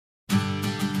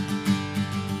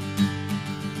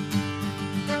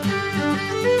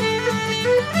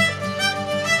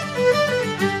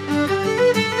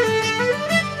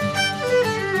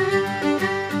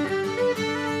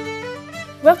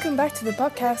Welcome back to the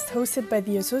podcast hosted by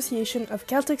the Association of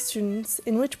Celtic Students,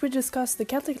 in which we discuss the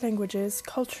Celtic languages,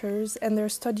 cultures, and their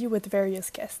study with various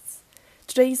guests.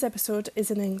 Today's episode is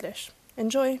in English.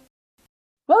 Enjoy!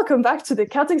 Welcome back to the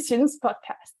Celtic Students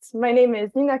podcast. My name is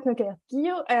Nina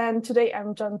Knocker-Guillot, and today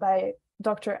I'm joined by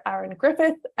Dr. Aaron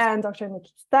Griffith and Dr.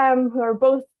 Nikki Stam, who are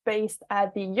both based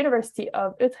at the University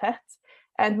of Utrecht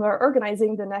and who are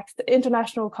organizing the next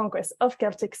International Congress of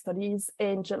Celtic Studies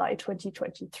in July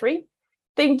 2023.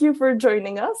 Thank you for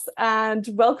joining us, and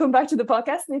welcome back to the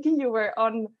podcast. Nikki, you were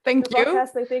on the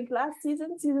podcast, I think, last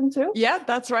season 2. Yeah,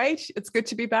 that's right. It's good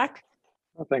to be back.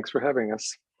 Well, thanks for having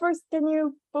us. First, can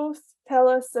you both tell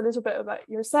us a little bit about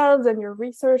yourselves and your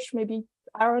research? Maybe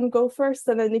Aaron, go first,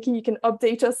 and then Nikki, you can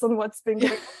update us on what's been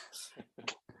going on.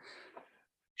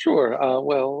 Sure.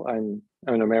 Well, I'm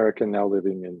an American now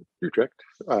living in Utrecht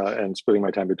and splitting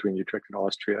my time between Utrecht and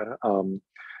Austria.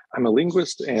 I'm a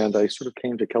linguist, and I sort of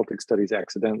came to Celtic studies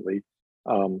accidentally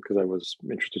because I was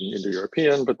interested in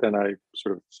Indo-European, but then I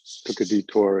sort of took a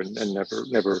detour and never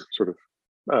sort of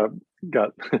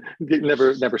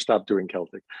never stopped doing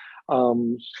Celtic.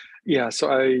 So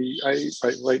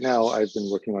right now I've been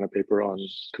working on a paper on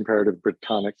comparative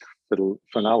Brittonic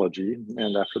phonology,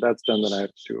 and after that's done, then I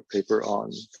have to do a paper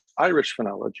on Irish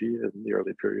phonology in the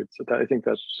early period. So I think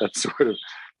that sort of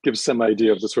gives some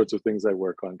idea of the sorts of things I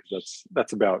work on, because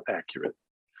that's about accurate.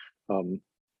 So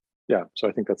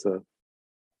I think that's a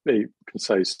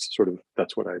concise sort of,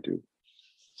 that's what I do.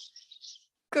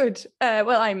 Good.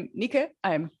 Well, I'm Nike.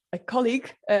 I'm a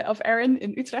colleague of Aaron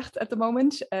in Utrecht at the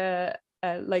moment.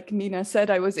 Like Nina said,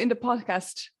 I was in the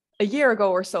podcast a year ago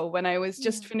or so when I was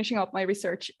just finishing up my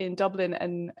research in Dublin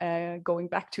and going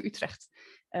back to Utrecht,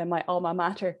 my alma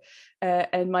mater.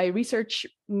 And my research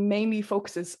mainly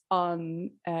focuses on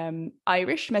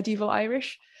Irish, medieval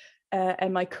Irish.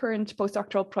 And my current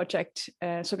postdoctoral project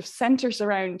sort of centers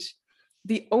around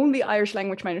the only Irish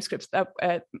language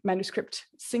manuscript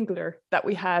singular that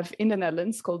we have in the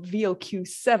Netherlands, called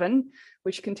VLQ7,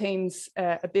 which contains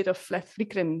a bit of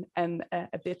Flethvrikrun and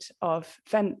a bit of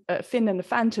Finn and the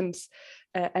Phantoms,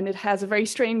 and it has a very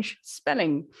strange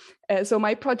spelling. So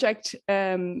my project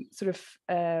I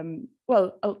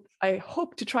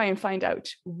hope to try and find out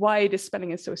why this spelling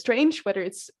is so strange, whether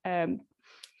it's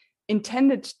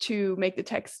intended to make the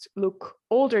text look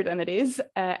older than it is,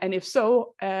 and if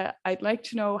so, I'd like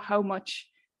to know how much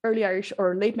early Irish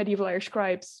or late medieval Irish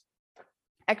scribes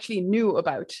actually knew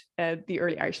about the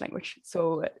early Irish language.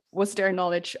 So was their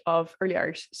knowledge of early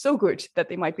Irish so good that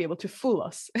they might be able to fool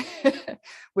us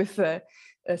with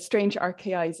strange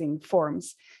archaizing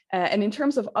forms? And in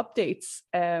terms of updates,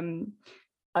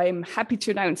 I'm happy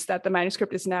to announce that the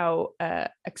manuscript is now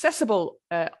accessible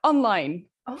online,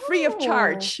 free of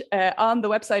charge, on the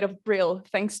website of Brill,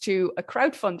 thanks to a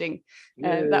crowdfunding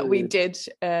that we did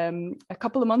a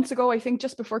couple of months ago, I think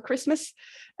just before Christmas.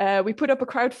 We put up a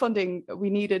crowdfunding. We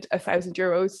needed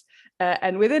 €1,000,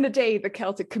 and within a day the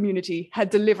Celtic community had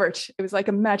delivered. It was like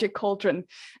a magic cauldron.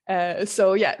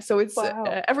 So it's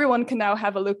everyone can now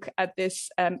have a look at this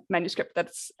manuscript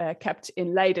that's kept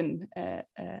in Leiden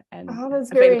and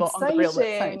available on the Brill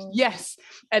website. Yes,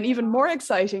 and even more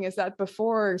exciting is that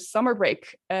before summer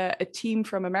break, a team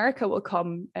from America will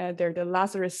come. They're the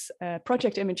Lazarus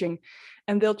Project Imaging,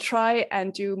 and they'll try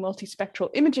and do multispectral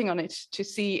imaging on it to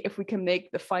see if we can make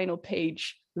the final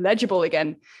page legible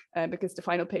again, because the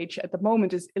final page at the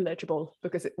moment is illegible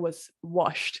because it was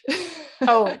washed. It's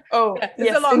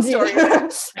a long story.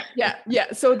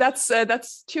 Yeah. So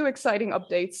that's two exciting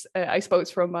updates, I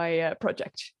suppose, from my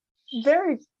project.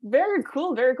 Very, very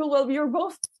cool. Very cool. Well, we were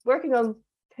both working on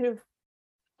kind of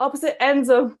opposite ends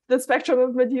of the spectrum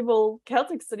of medieval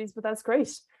Celtic studies, but that's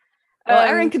great. Well,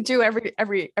 Aaron can do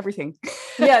everything.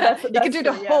 Yeah, that's you can do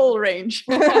the whole range.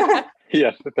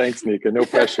 Yeah, thanks, Nika. No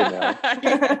pressure now.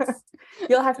 Yes.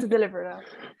 You'll have to deliver now.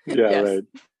 Yeah,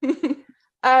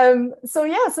 right.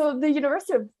 So the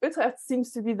University of Utrecht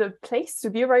seems to be the place to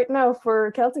be right now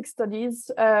for Celtic studies.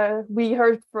 We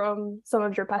heard from some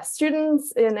of your past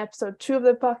students in episode 2 of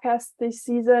the podcast this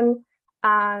season,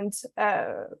 and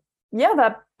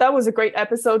that was a great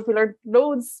episode. We learned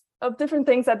loads of different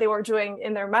things that they were doing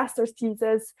in their master's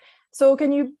thesis. So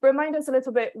can you remind us a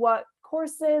little bit what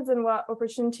courses and what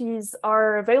opportunities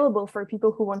are available for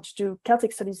people who want to do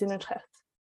Celtic studies in Utrecht?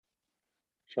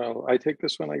 Shall I take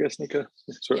this one, I guess, Nika?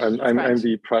 So I'm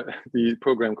the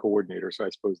program coordinator, so I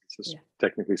suppose this is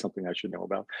technically something I should know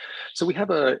about. So we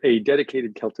have a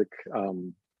dedicated Celtic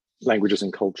languages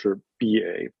and culture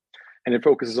BA, and it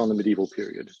focuses on the medieval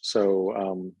period.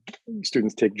 So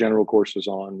students take general courses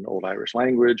on Old Irish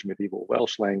language, medieval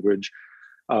Welsh language,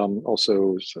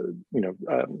 also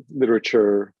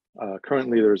literature,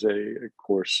 Currently, there's a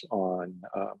course on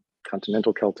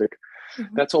continental Celtic. Mhm.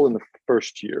 That's all in the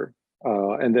first year.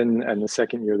 And then in the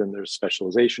second year, then there's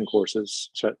specialization courses,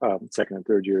 second and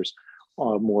third years,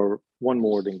 one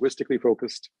more linguistically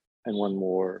focused and one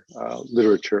more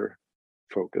literature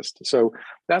focused. So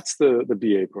that's the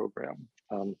BA program.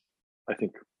 I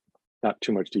think not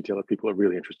too much detail. If people are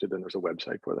really interested, then there's a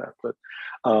website for that. But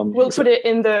we'll put it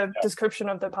in the description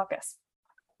of the podcast.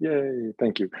 Yay,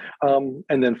 thank you.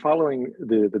 And then following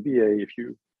the BA, if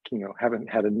you haven't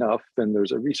had enough, then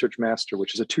there's a research master,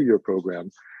 which is a 2-year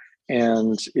program.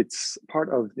 And it's part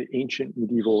of the ancient,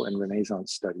 medieval, and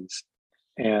Renaissance studies.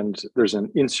 And there's a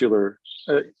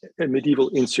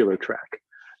medieval insular track.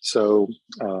 So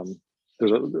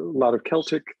there's a lot of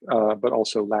Celtic, but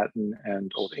also Latin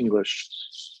and Old English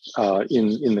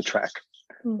in the track.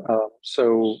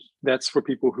 So that's for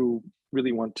people who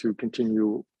really want to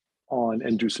continue on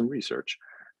and do some research.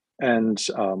 And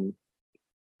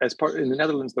as part in the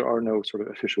Netherlands, there are no sort of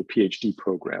official PhD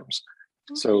programs.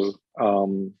 So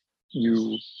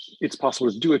it's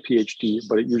possible to do a PhD,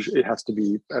 but it has to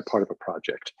be a part of a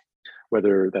project,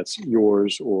 whether that's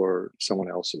yours or someone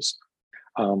else's.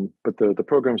 But the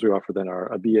programs we offer then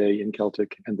are a BA in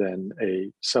Celtic and then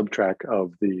a sub-track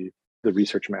of the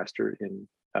research master in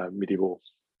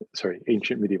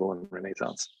ancient, medieval, and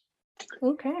Renaissance.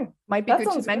 Okay, might be good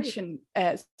to mention.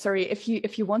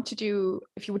 If you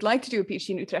would like to do a PhD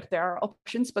in Utrecht, there are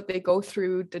options, but they go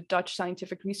through the Dutch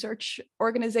Scientific Research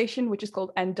Organization, which is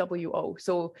called NWO.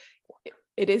 So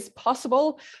it is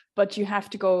possible, but you have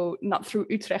to go not through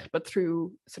Utrecht, but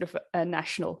through sort of a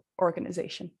national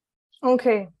organization.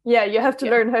 Okay, yeah, you have to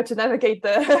learn how to navigate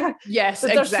the yes, the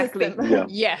Dutch exactly. system. Yeah.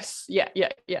 Yes, yeah.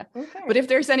 Okay. But if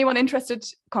there's anyone interested,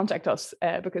 contact us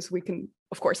because we can,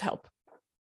 of course, help.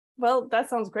 Well, that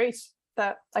sounds great.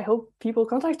 I hope people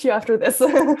contact you after this.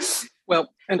 Well,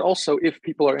 and also if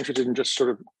people are interested in just sort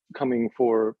of coming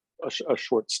for a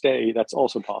short stay, that's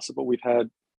also possible. We've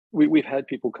had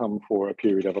people come for a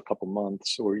period of a couple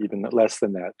months or even less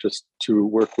than that, just to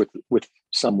work with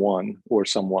someone or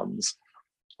someone's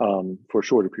for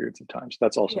shorter periods of time. So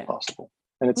that's also possible.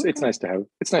 And it's nice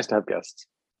to have guests.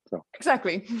 So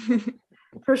exactly.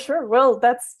 For sure. Well,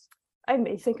 I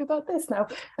may think about this now.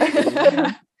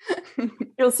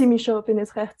 You'll see me show up in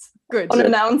Utrecht. Good.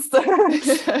 Unannounced.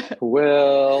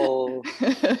 Well,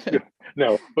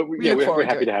 no, but we're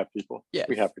happy to have people. Yes.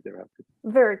 We're happy to have people.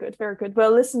 Very good, very good.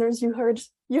 Well, listeners, you heard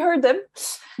them.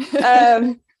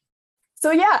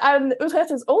 So yeah, and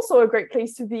Utrecht is also a great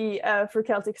place to be for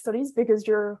Celtic Studies because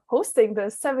you're hosting the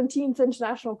 17th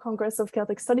International Congress of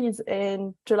Celtic Studies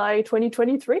in July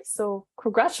 2023. So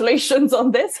congratulations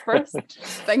on this first.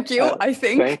 Thank you, I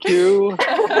think. Thank you.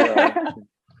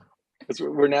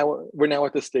 We're now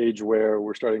at the stage where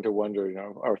we're starting to wonder,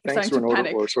 our thanks were in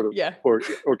order or sort of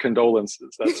or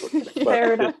condolences, that sort of thing.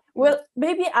 Fair enough. Well,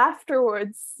 maybe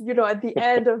afterwards, at the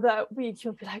end of that week,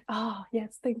 you'll be like, oh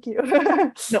yes, thank you.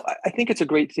 No, I think it's a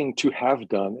great thing to have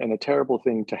done and a terrible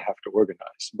thing to have to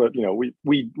organize. But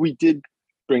we did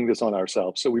bring this on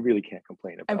ourselves, so we really can't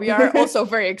complain about it. And we are also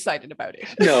very excited about it.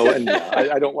 No, and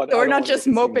I don't want. So we're not just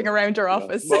moping around our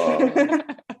office.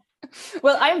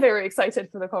 Well, I'm very excited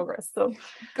for the Congress, so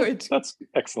good. That's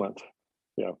excellent.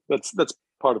 Yeah, that's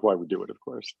part of why we do it, of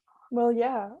course. Well,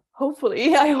 yeah,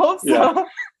 hopefully. I hope so.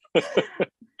 Yeah.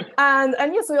 and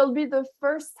yeah, so it'll be the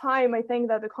first time I think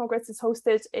that the Congress is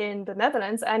hosted in the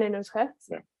Netherlands and in Utrecht.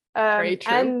 Yeah. Very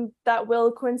true. And that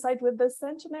will coincide with the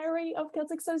centenary of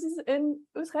Celtic Studies in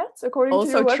Utrecht, according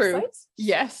also to your true. website.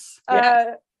 Yes.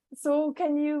 So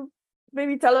can you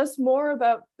maybe tell us more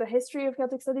about the history of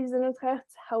Celtic Studies in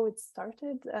Utrecht, how it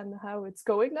started and how it's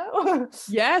going now?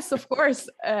 Yes, of course.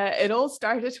 It all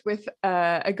started with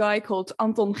a guy called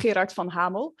Anton Gerard van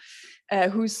Hamel,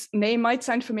 whose name might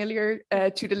sound familiar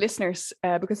to the listeners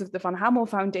because of the Van Hamel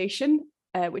Foundation,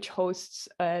 which hosts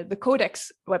the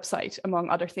Codex website, among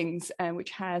other things,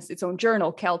 which has its own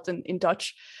journal, Kelten, in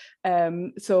Dutch.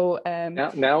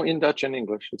 Now in Dutch and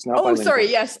English. It's now bilingual. Sorry,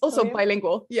 yes, also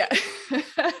bilingual. Yeah.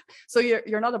 So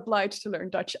you're not obliged to learn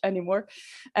Dutch anymore.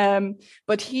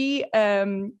 But he,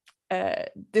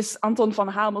 this Anton van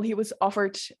Hamel, he was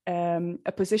offered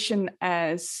a position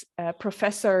as a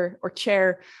professor or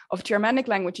chair of Germanic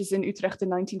languages in Utrecht in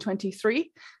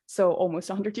 1923, so almost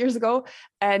 100 years ago.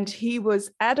 And he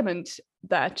was adamant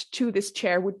that to this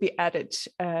chair would be added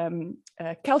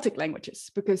Celtic languages,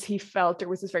 because he felt there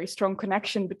was this very strong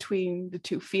connection between the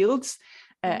two fields.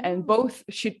 and both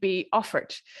should be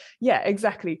offered. Yeah,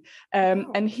 exactly.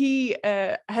 And he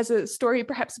has a story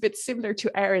perhaps a bit similar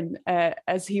to Aaron,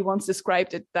 as he once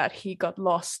described it, that he got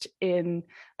lost in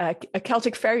a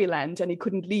Celtic fairyland and he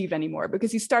couldn't leave anymore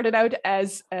because he started out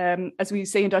as we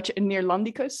say in Dutch, a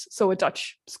Neerlandicus, so a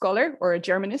Dutch scholar or a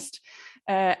Germanist.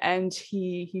 And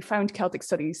he found Celtic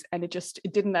studies and it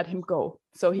didn't let him go.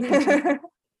 So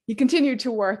he continued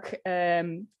to work,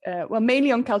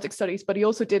 mainly on Celtic studies, but he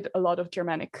also did a lot of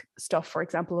Germanic stuff, for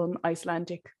example, on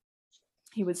Icelandic.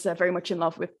 He was very much in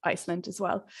love with Iceland as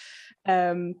well.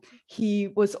 He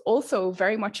was also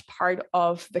very much part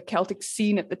of the Celtic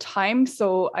scene at the time.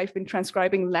 So I've been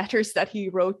transcribing letters that he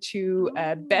wrote to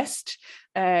Best,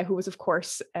 who was, of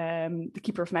course, the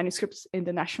keeper of manuscripts in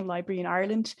the National Library in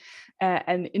Ireland.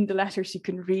 And in the letters, you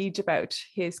can read about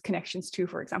his connections to,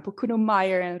 for example, Kuno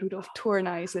Meyer and Rudolf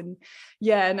Toornhuis, and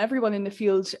everyone in the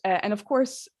field. And of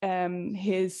course,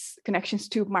 his connections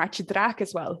to Maartje Draak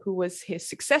as well, who was his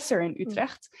successor in Utrecht.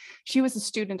 She was a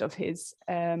student of his,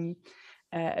 a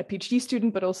PhD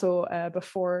student, but also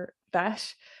before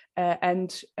that.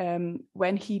 And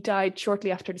when he died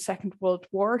shortly after the Second World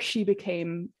War, she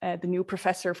became the new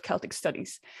professor of Celtic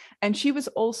studies. And she was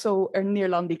also a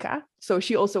Neerlandica, so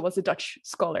she also was a Dutch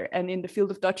scholar. And in the field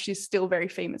of Dutch, she's still very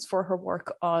famous for her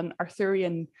work on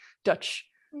Arthurian Dutch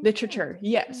literature.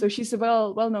 Yeah, so she's a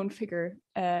well-known figure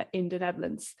in the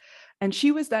Netherlands. And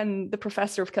she was then the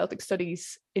professor of Celtic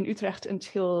studies in Utrecht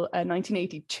until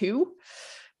 1982.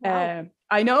 Wow.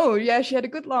 I know, yeah, she had a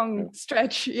good long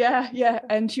stretch, yeah.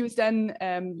 And she was then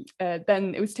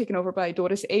it was taken over by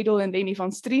Doris Edel and Leni van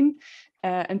Strien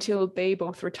until they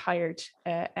both retired.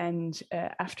 And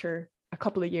after a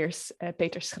couple of years,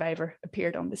 Peter Schrijver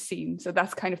appeared on the scene. So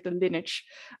that's kind of the lineage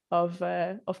of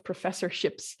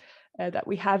professorships that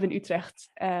we have in Utrecht.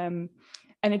 And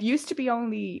it used to be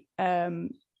only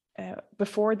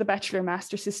before the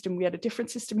bachelor-master system. We had a different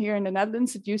system here in the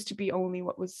Netherlands. It used to be only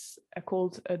what was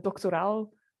called a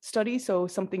doctoral study, so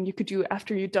something you could do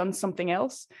after you'd done something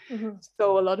else. Mm-hmm.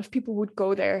 So a lot of people would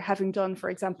go there having done, for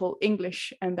example,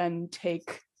 English, and then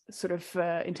take sort of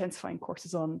intensifying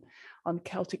courses on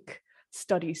Celtic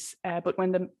studies. But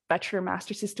when the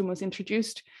bachelor-master system was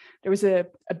introduced, there was a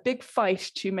big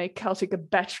fight to make Celtic a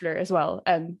bachelor as well.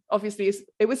 And obviously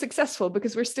it was successful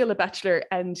because we're still a bachelor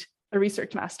and a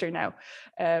research master now.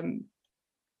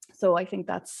 So I think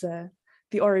that's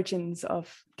the origins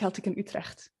of Celtic in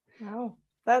Utrecht. Wow,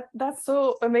 that's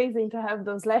so amazing to have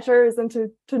those letters and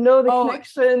to know the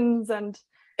connections. And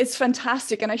it's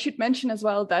fantastic. And I should mention as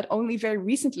well that only very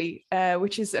recently,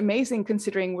 which is amazing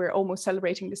considering we're almost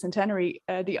celebrating the centenary,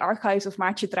 the archives of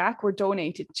Maartje Draak were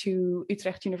donated to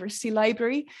Utrecht University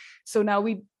Library. So now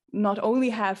we not only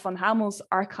have Van Hamel's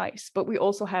archives, but we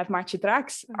also have Maartje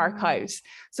Draak's archives.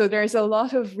 So there's a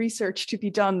lot of research to be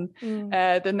done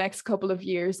the next couple of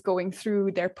years, going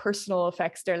through their personal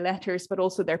effects, their letters, but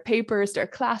also their papers, their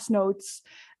class notes.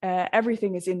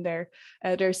 Everything is in there.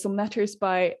 There's some letters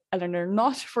by Eleanor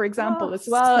Knott, for example, as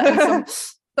well, and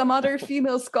some other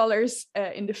female scholars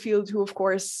in the field who, of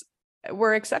course,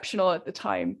 were exceptional at the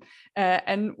time,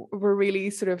 and were really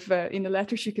sort of in the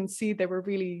letters you can see they were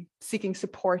really seeking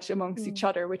support amongst each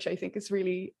other, which I think is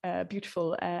really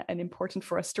beautiful and important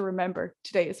for us to remember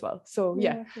today as well. So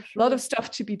yeah, sure. A lot of stuff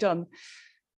to be done.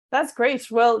 That's great.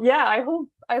 Well, yeah,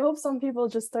 I hope some people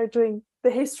just start doing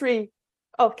the history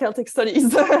of Celtic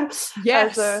studies.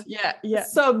 Yes, as a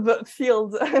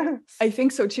sub-field. I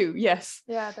think so too, yes.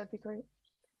 Yeah, that'd be great.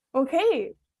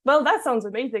 Okay, well, that sounds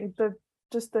amazing.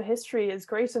 Just the history is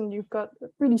great, and you've got a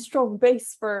really strong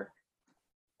base for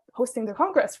hosting the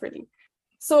Congress, really.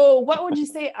 So what would you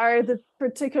say are the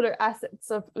particular assets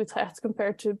of Utrecht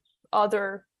compared to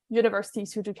other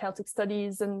universities who do Celtic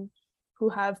studies and who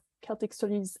have Celtic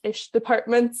studies-ish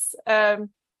departments?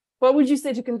 What would you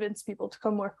say to convince people to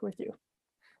come work with you?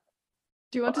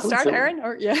 Do you want to start, Aaron?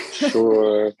 Or yeah.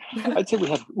 Sure. I'd say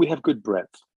we have good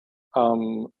breadth.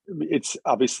 It's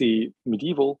obviously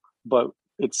medieval, but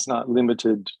it's not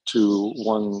limited to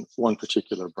one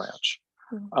particular branch.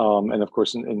 And of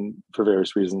course, for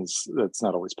various reasons, that's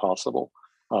not always possible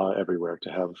everywhere to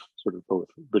have sort of both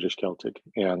British Celtic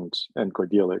and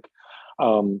Goidelic.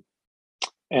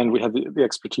 And we have the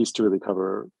expertise to really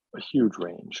cover a huge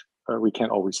range. We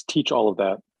can't always teach all of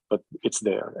that, but it's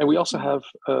there. And we also have,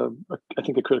 I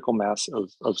think, a critical mass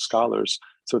of scholars.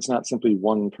 So it's not simply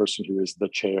one person who is the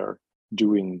chair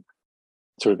doing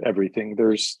sort of everything.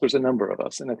 There's a number of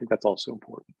us, and I think that's also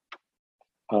important.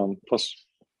 Plus,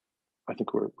 I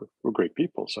think we're great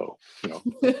people, so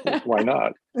why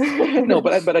not? No,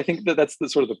 but I think that's the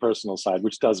sort of the personal side,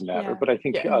 which does matter. Yeah. But I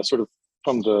think sort of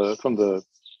from the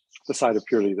the side of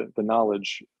purely the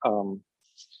knowledge,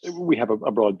 we have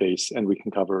a broad base, and we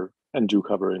can cover and do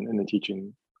cover in the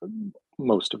teaching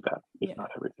most of that, if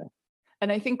not everything.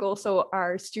 And I think also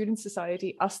our student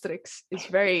society, Asterix, is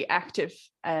very active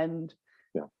and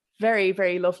very,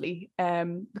 very lovely,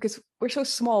 because we're so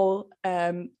small.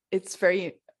 I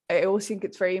always think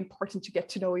it's very important to get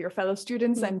to know your fellow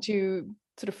students and to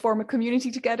sort of form a community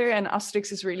together. And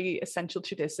Asterix is really essential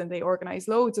to this. And they organize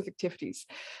loads of activities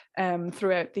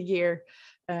throughout the year,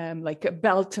 like a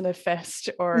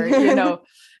Beltenfest or,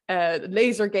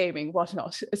 laser gaming,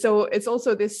 whatnot. So it's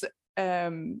also this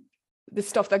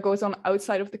stuff that goes on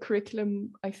outside of the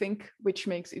curriculum, I think, which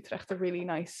makes Utrecht a really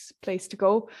nice place to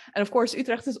go. And of course,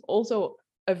 Utrecht is also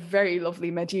a very lovely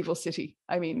medieval city.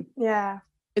 I mean,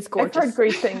 it's gorgeous. I've heard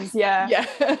great things. Yeah.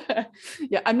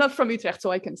 I'm not from Utrecht,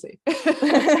 so I can say.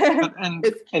 and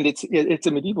it's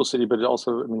a medieval city, but it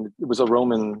also, I mean, it was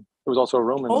also a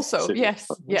Roman. Also, city. yes,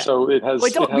 yeah. So it has.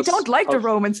 We don't like the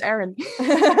Romans, Aaron.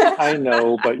 I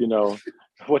know, but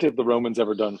what have the Romans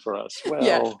ever done for us?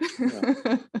 Well,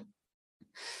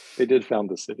 they did found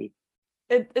the city.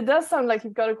 It does sound like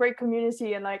you've got a great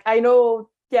community, and like I know,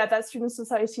 that student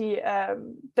society,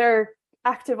 they're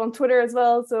active on Twitter as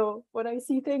well. So when I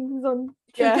see things on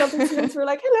Celtic students, we're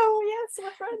like, hello, yes,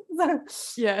 we're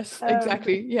friends. Yes,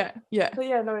 exactly. Yeah. So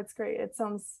no, it's great. It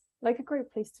sounds like a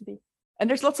great place to be. And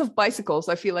there's lots of bicycles.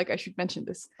 I feel like I should mention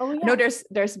this. Oh, yeah. I know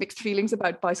there's mixed feelings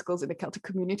about bicycles in the Celtic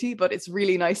community, but it's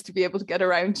really nice to be able to get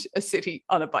around a city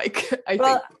on a bike, I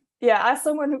think. Yeah, as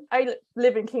someone who I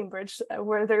live in Cambridge,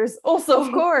 where there's also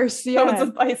of course loads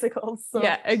of bicycles. So,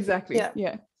 yeah, exactly.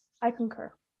 Yeah, I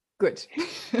concur. Good.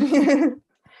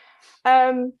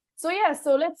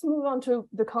 So let's move on to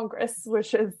the Congress,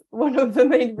 which is one of the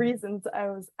main reasons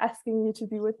I was asking you to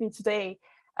be with me today.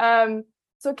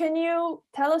 So can you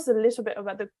tell us a little bit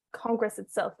about the Congress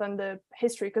itself and the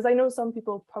history? Because I know some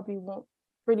people probably won't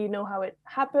really know how it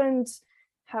happened,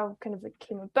 how kind of it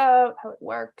came about, how it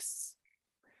works.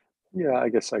 Yeah, I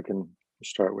guess I can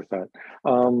start with that.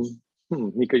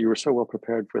 Nika, you were so well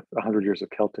prepared with 100 years of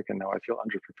Celtic, and now I feel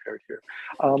underprepared here.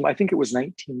 I think it was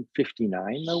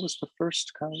 1959, though, was the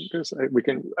first Congress.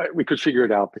 We could figure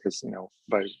it out because,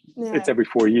 it's every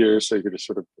 4 years, so you could just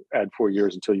sort of add 4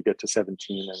 years until you get to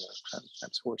 17, and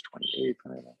times 4 is 28.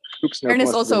 Oops, no. Ern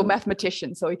is also a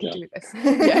mathematician, so he can do this.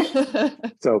 Yeah.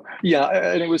 So,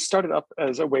 and it was started up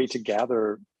as a way to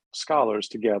gather scholars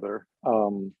together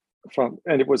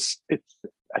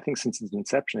I think since its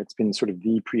inception, it's been sort of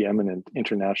the preeminent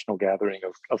international gathering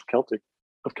of Celtic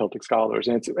scholars,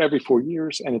 and it's every 4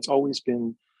 years, and it's always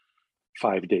been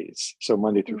 5 days, so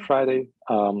Monday through Friday.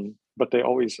 But they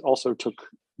always also took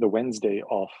the Wednesday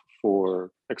off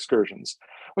for excursions,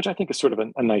 which I think is sort of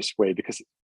a nice way, because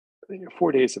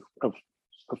 4 days of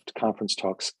conference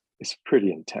talks is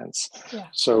pretty intense. Yeah.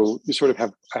 So you sort of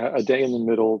have a day in the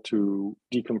middle to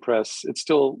decompress. It's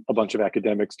still a bunch of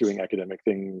academics doing academic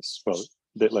things, well,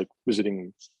 like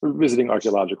visiting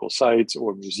archaeological sites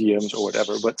or museums or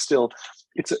whatever, but still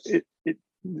it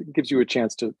gives you a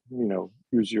chance to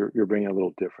use your brain a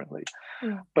little differently.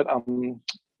 But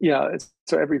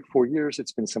so every 4 years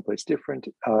it's been someplace different.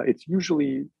 It's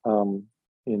usually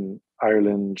in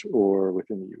Ireland or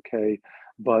within the UK,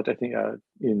 but I think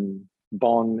in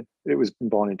Bonn, it was in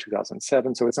Bonn in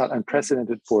 2007, so it's not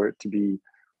unprecedented for it to be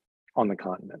on the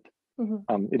continent.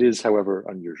 It is, however,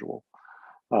 unusual.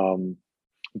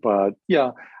 But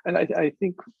and I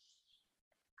think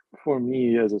for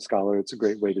me as a scholar, it's a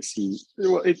great way to see.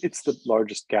 Well, it's the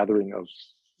largest gathering of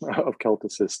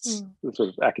Celticists, the sort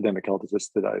of academic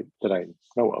Celticists that I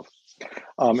know of,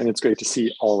 and it's great to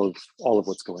see all of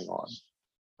what's going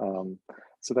on.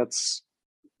 So that's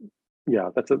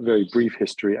a very brief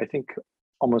history. I think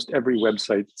almost every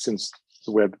website since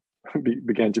the web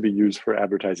began to be used for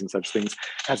advertising such things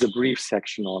has a brief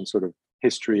section on sort of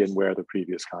history and where the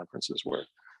previous conferences were.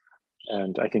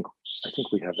 And I think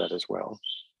we have that as well.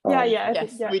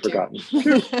 Yes, we do.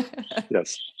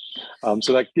 Yes.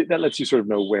 So that lets you sort of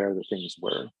know where the things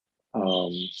were.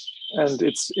 And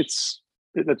it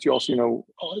lets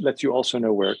you also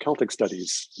know where Celtic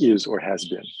studies is or has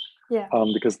been. Yeah.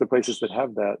 Because the places that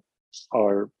have that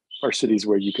are cities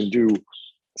where you can do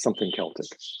something Celtic.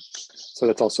 So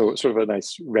that's also sort of a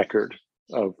nice record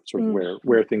of sort of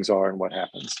where things are and what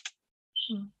happens.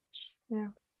 Yeah.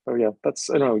 Oh yeah, I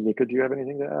don't know, Nika, do you have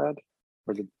anything to add?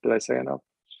 Or did I say enough?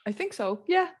 I think so.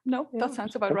 Yeah, no, that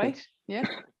sounds about right. Yeah.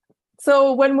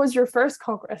 So when was your first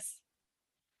Congress?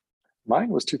 Mine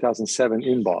was 2007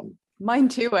 in Bonn. Mine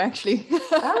too, actually.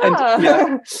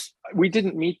 And, we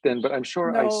didn't meet then, but I'm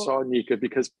sure I saw Nika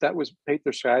because that was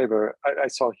Peter Schreiber. I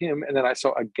saw him, and then I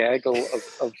saw a gaggle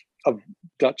of of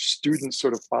Dutch students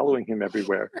sort of following him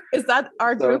everywhere. Is that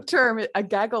our So- group term, a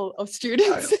gaggle of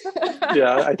students?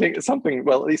 Yeah, I think it's something,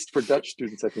 well, at least for Dutch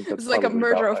students, I think that's It's like a probably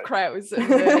murder about of right. crows.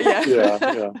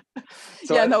 Yeah.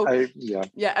 So Yeah, no.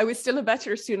 I was still a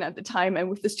bachelor student at the time, and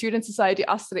with the Student Society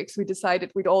Asterix, we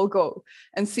decided we'd all go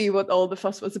and see what all the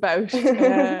fuss was about.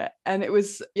 And it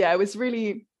was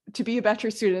really, to be a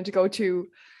bachelor student, to go to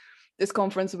this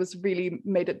conference was really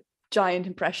made a giant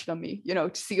impression on me, you know,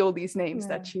 to see all these names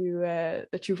that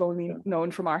you've only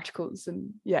known from articles,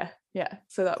 and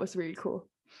so that was really cool.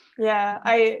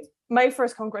 My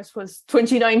first congress was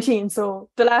 2019, so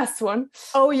the last one.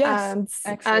 Oh yes.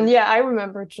 And I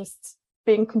remember just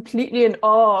being completely in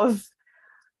awe of,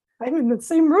 I'm in the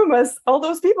same room as all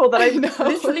those people that I'm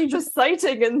literally just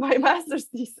citing in my master's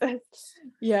thesis.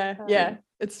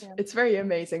 It's very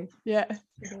amazing. Yeah,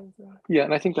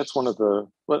 and I think that's one of the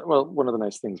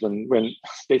nice things when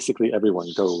basically everyone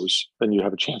goes, then you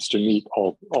have a chance to meet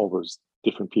all those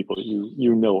different people that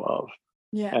you know of.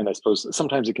 Yeah. And I suppose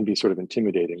sometimes it can be sort of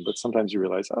intimidating, but sometimes you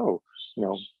realize, oh, you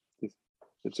know,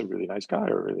 it's a really nice guy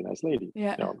or a really nice lady.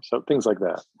 Yeah. You know, so things like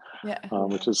that. Yeah.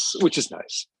 Which is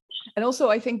nice. And also,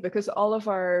 I think because all of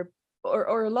our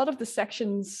or a lot of the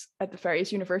sections at the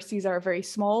various universities are very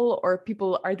small, or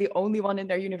people are the only one in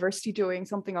their university doing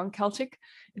something on Celtic,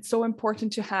 it's so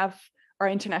important to have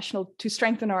to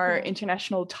strengthen our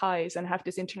international ties and have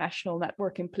this international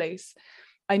network in place.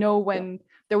 I know when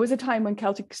there was a time when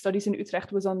Celtic Studies in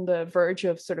Utrecht was on the verge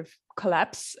of sort of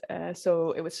collapse,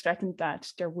 so it was threatened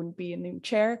that there wouldn't be a new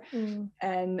chair,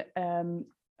 and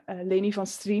Leni van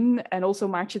Strien and also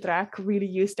Maartje Draak really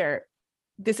used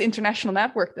this international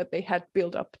network that they had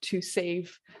built up to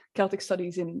save Celtic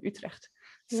Studies in Utrecht.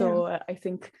 So I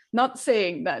think, not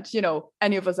saying that, you know,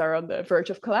 any of us are on the verge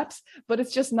of collapse, but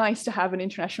it's just nice to have an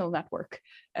international network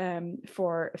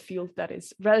for a field that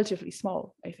is relatively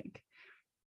small, I think.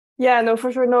 Yeah, no,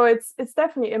 for sure. No, it's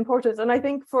definitely important. And I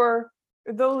think for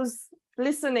those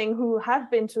listening who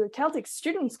have been to a Celtic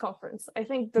Students Conference, I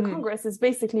think the Congress is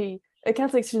basically a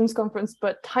Celtic Students Conference,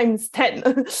 but times 10.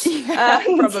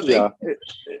 Probably. Yeah,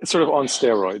 it's sort of on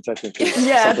steroids, I think.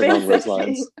 Something along those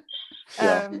lines.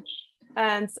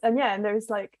 And there's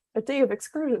like a day of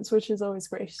excursions, which is always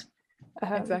great.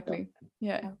 Exactly.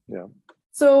 Yeah.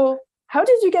 So how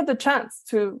did you get the chance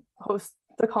to host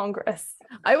the Congress?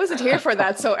 I wasn't here for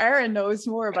that, so Aaron knows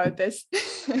more about this.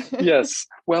 Yes.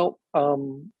 Well,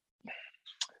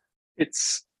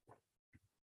 it's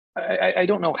I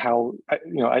don't know how,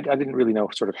 I didn't really know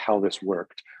sort of how this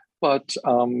worked, but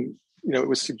it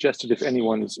was suggested if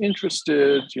anyone is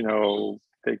interested,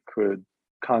 they could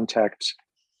contact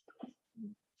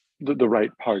the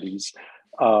right parties.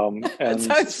 And it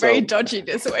sounds very dodgy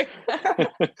this way.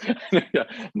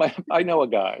 I know a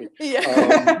guy.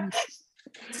 Yeah.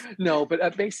 No,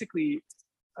 but basically,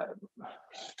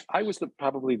 I was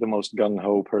probably the most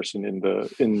gung-ho person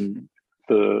in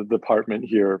the department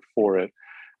here for it.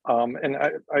 And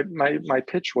my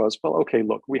pitch was, well, okay,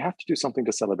 look, we have to do something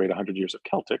to celebrate 100 years of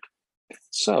Celtic.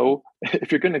 So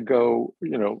if you're going to go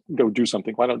do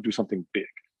something, why don't do something big?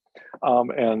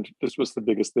 And this was the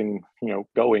biggest thing,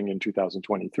 going in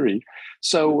 2023.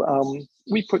 So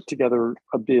we put together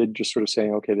a bid, just sort of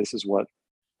saying, okay, this is what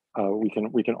we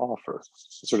can offer,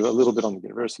 sort of a little bit on the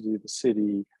university, the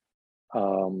city,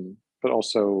 but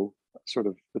also sort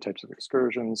of the types of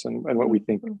excursions and what we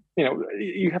think.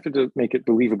 You have to make it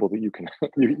believable that you can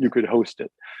you could host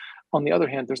it. On the other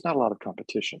hand, there's not a lot of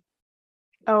competition.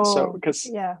 Because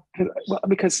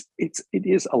it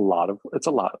is a lot of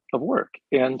work,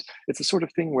 and it's a sort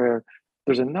of thing where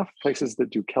there's enough places that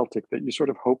do Celtic that you sort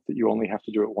of hope that you only have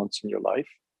to do it once in your life.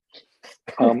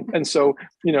 And so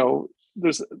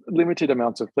there's limited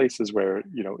amounts of places where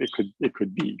it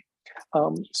could be.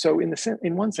 So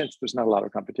in one sense, there's not a lot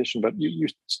of competition, but you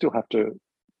still have to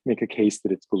make a case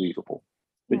that it's believable,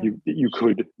 that you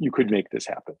could make this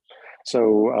happen.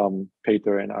 So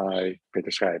Peter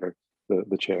Schrijver,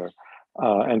 the chair,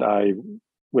 and I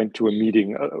went to a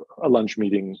meeting, a lunch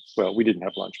meeting. Well, we didn't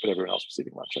have lunch, but everyone else was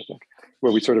eating lunch, I think,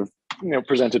 where we sort of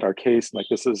presented our case, like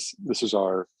this is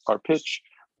our pitch,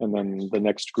 and then the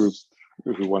next group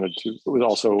who was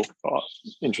also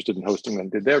interested in hosting them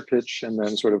did their pitch, and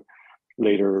then sort of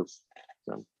later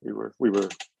we were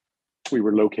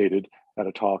located at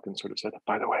a talk and sort of said,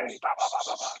 by the way, blah, blah, blah,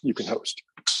 blah, blah, you can host.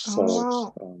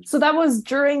 So that was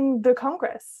during the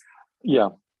Congress. Yeah.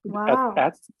 Wow.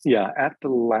 At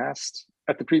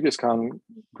the previous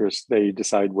Congress, they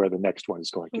decide where the next one is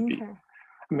going to be.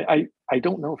 I mean, I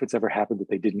don't know if it's ever happened that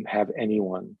they didn't have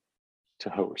anyone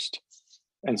to host.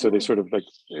 And so they sort of like,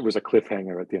 it was a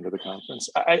cliffhanger at the end of the conference.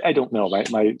 I don't know,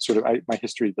 my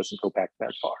history doesn't go back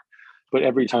that far, but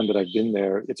every time that I've been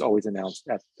there, it's always announced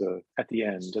at the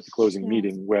end, at the closing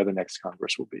meeting, where the next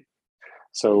Congress will be.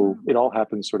 So it all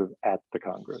happens sort of at the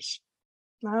Congress.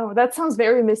 Wow, that sounds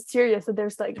very mysterious, that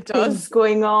there's like things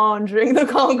going on during the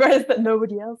Congress that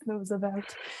nobody else knows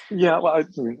about. Yeah, well,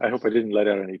 I hope I didn't let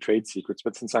out any trade secrets,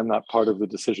 but since I'm not part of the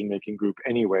decision-making group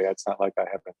anyway, it's not like I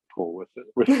have a pull with it.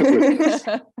 With this.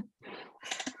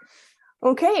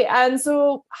 Okay, and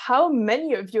so how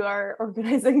many of you are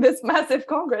organizing this massive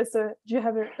Congress? Do you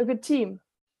have a good team?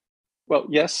 Well,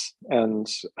 yes, and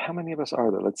how many of us are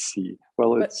there? Let's see.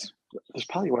 Well, there's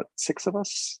probably, 6 of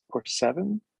us or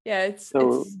 7? Yeah, it's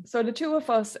so the 2 of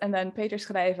us, and then Peter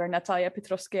Schrijver, Natalia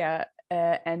Petrovskaya,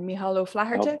 and Mihalo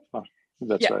Flaherte.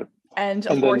 That's right. And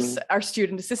of course, our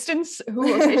student assistants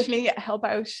who occasionally help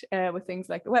out with things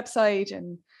like the website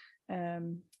and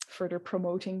further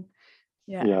promoting.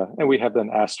 Yeah, and we have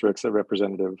then asterisks, a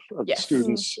representative of the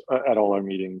students at all our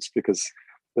meetings, because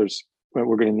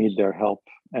we're going to need their help.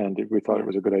 And we thought it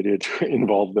was a good idea to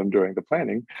involve them during the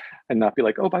planning and not be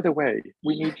like, oh, by the way,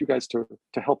 we need you guys to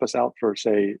help us out for,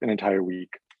 say, an entire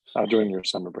week during your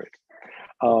summer break.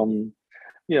 Rope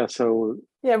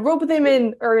them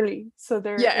in early so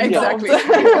they're exactly.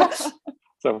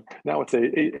 So now it's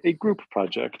a group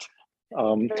project.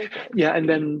 And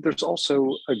then there's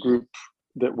also a group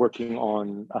that working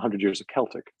on 100 Years of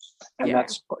Celtic, and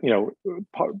that's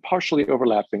partially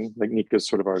overlapping. Like Nika's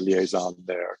sort of our liaison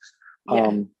there.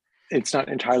 It's not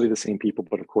entirely the same people,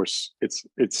 but of course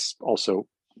it's also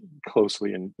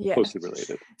closely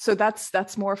related. So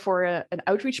that's more for an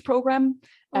outreach program,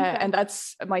 and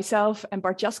that's myself and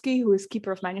Bart Jaski, who is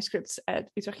keeper of manuscripts at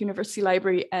Utrecht University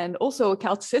Library and also a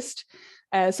Celticist.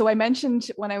 So I mentioned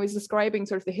when I was describing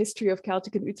sort of the history of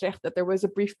Celtic in Utrecht that there was a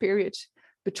brief period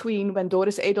between when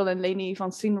Doris Edel and Leni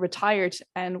van Strien retired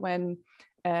and when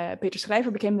Peter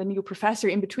Schrijver became the new professor.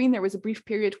 In between, there was a brief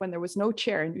period when there was no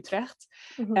chair in Utrecht.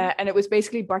 And it was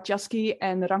basically Bart Jaski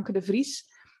and Ranke de Vries,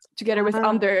 together with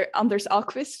Anders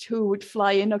Alquist, who would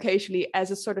fly in occasionally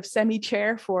as a sort of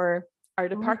semi-chair for our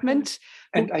department.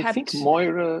 And I think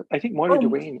Moira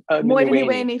Duane.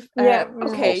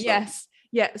 Yes.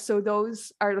 Yeah, so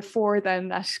those are the 4 then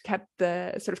that kept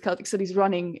the sort of Celtic studies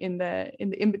running in the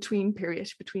in-between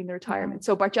period between the retirement.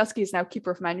 So Bart Jaski is now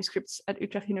keeper of manuscripts at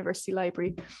Utrecht University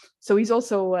Library. So he's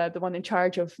also the one in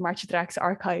charge of Maartje Draak's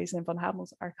archives and Van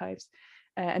Hamel's archives.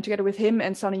 And together with him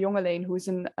and Sanne Jongeleen, who is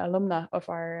an alumna of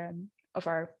our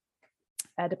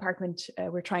department,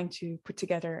 we're trying to put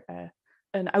together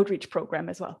an outreach program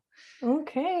as well.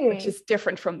 Okay. Which is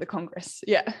different from the Congress.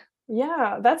 Yeah.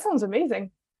 Yeah, that sounds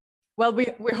amazing. Well, we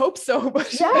hope so. But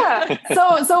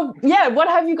So what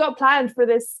have you got planned for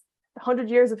this 100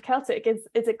 Years of Celtic? Is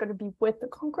it going to be with the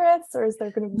Congress, or is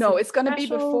there going to be no? It's going to be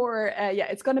before.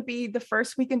 It's going to be the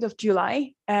first weekend of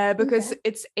July, because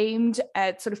it's aimed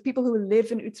at sort of people who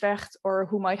live in Utrecht or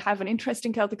who might have an interest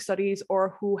in Celtic studies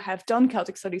or who have done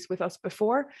Celtic studies with us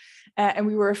before, and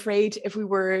we were afraid if we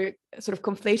were sort of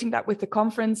conflating that with the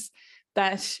conference,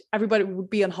 that everybody would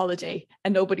be on holiday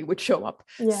and nobody would show up.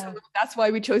 So that's why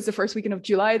we chose the first weekend of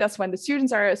July. That's when the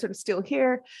students are sort of still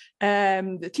here,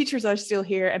 the teachers are still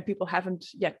here, and people haven't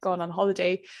yet gone on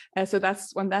holiday. So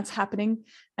that's when that's happening.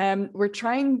 We're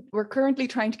currently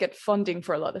trying to get funding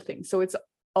for a lot of things. So it's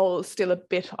all still a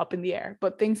bit up in the air,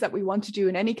 but things that we want to do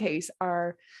in any case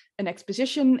are an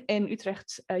exposition in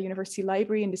Utrecht University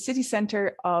Library in the city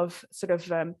centre of sort of,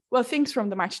 things from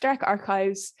the Maartje Draak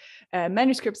archives,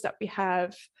 manuscripts that we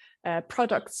have,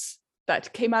 products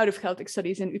that came out of Celtic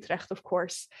studies in Utrecht, of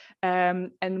course.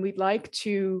 And we'd like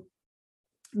to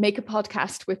make a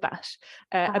podcast with that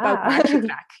about Maartje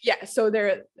Draak. Yeah, so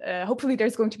there hopefully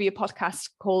there's going to be a podcast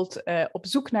called Op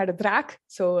zoek naar de draak,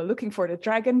 so looking for the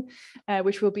dragon,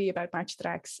 which will be about Maartje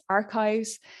Draak's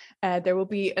archives. There will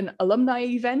be an alumni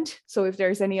event, so if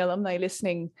there's any alumni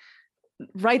listening,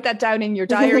 write that down in your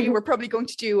diary. We're probably going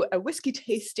to do a whiskey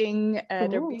tasting.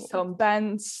 There'll be some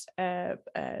bands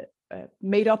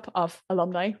made up of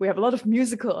alumni. We have a lot of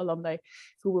musical alumni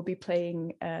who will be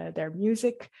playing their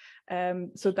music.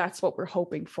 So that's what we're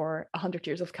hoping for 100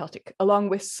 Years of Celtic, along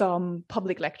with some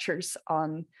public lectures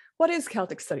on what is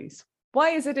Celtic studies?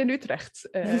 Why is it in Utrecht?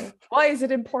 Why is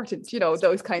it important?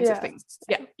 Those kinds of things.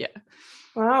 Yeah.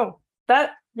 Wow.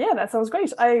 That sounds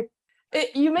great.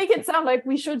 You make it sound like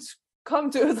we should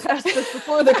come to Utrecht just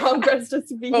before the Congress just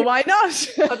to be. Well, why not?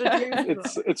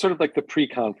 It's sort of like the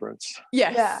pre-conference.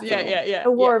 Yes. Yeah.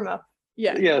 A warm-up.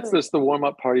 Yeah, it's this the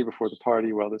warm-up party before the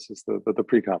party. Well, this is the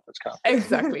pre-conference conference.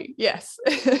 Exactly. Yes.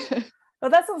 Well,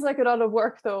 that sounds like a lot of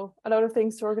work, though. A lot of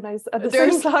things to organize at the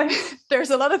There's- same time. There's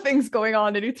a lot of things going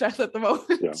on in Utrecht at the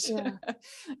moment.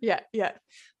 Yeah.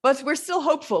 But we're still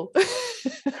hopeful.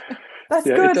 That's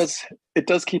Yeah, good. it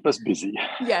does keep us busy.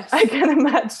 Yes. I can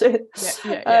imagine.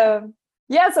 Yeah.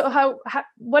 So how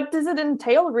what does it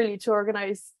entail really to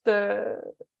organize the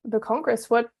Congress?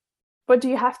 What do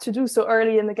you have to do so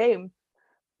early in the game?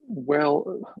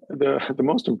 Well, the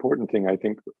most important thing I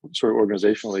think, sort of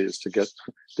organizationally, is to get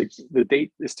the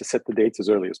date is to set the dates as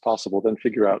early as possible. Then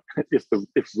figure out if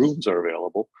rooms are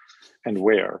available and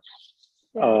where.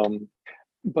 Yeah.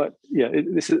 But yeah,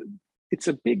 it's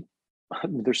a big.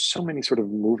 There's so many sort of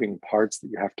moving parts that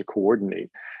you have to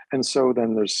coordinate, and so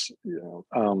then there's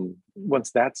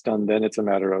once that's done, then it's a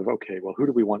matter of, okay, well, who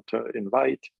do we want to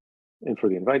invite, and for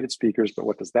the invited speakers, but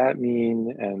what does that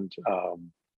mean,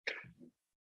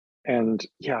 and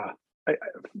yeah,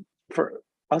 for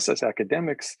us as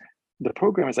academics, the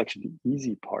program is actually the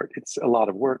easy part. It's a lot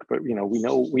of work, but we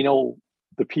know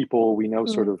the people, we know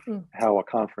sort of how a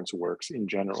conference works in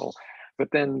general. But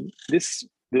then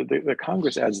the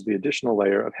Congress adds the additional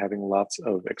layer of having lots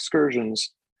of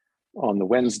excursions on the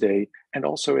Wednesday, and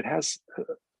also it has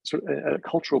sort of a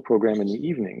cultural program in the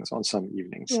evenings, on some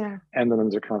evenings, and then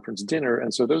there's a conference dinner.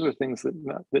 And so those are things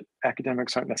that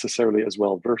academics aren't necessarily as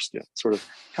well versed in. Sort of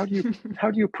how do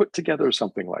you put together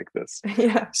something like this?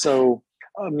 Yeah. So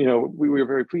we were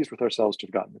very pleased with ourselves to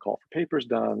have gotten the call for papers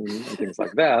done and things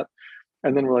like that.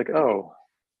 And then we're like, oh,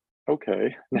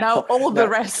 okay. Now all the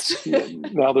rest.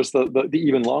 Now there's the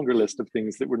even longer list of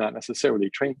things that we're not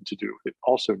necessarily trained to do that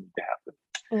also need to happen.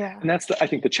 Yeah. And that's I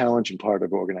think the challenging part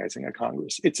of organizing a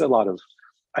Congress. I think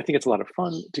it's a lot of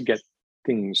fun to get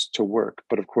things to work,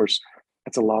 but of course,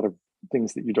 it's a lot of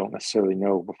things that you don't necessarily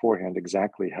know beforehand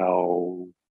exactly how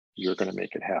you're going to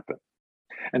make it happen.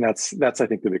 And that's I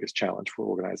think the biggest challenge for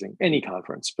organizing any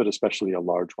conference, but especially a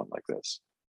large one like this.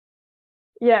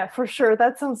 Yeah, for sure.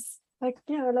 That sounds like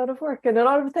a lot of work and a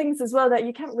lot of things as well that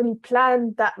you can't really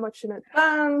plan that much in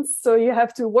advance. So you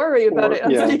have to worry about it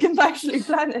until you can actually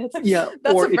plan it. Yeah,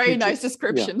 that's a very nice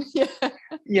description.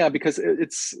 Yeah, because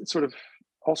it's sort of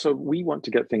also we want to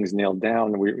get things nailed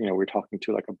down. We're talking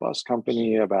to like a bus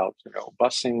company about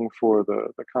busing for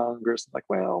the Congress. Like,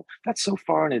 well, that's so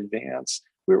far in advance.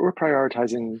 We're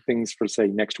prioritizing things for say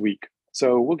next week.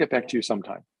 So we'll get back to you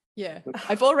sometime. Yeah,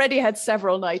 I've already had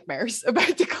several nightmares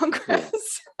about the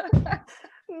Congress.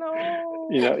 No.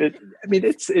 It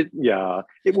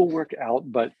will work out,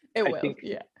 but I think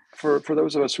for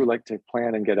those of us who like to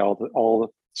plan and get all the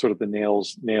sort of the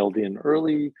nails nailed in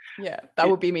early, that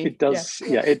would be me. It does,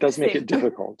 it does make it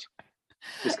difficult.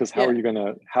 Just because how are you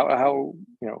gonna how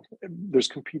there's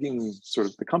competing sort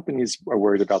of the companies are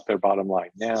worried about their bottom line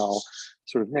now.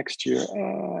 Sort of next year,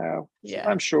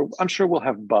 I'm sure we'll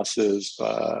have buses,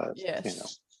 but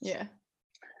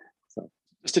So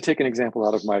just to take an example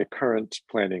out of my current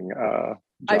planning job.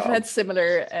 I've had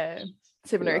similar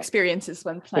experiences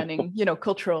when planning,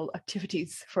 cultural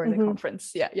activities for the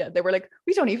conference. Yeah. They were like,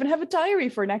 we don't even have a diary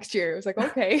for next year. I was like,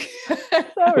 okay,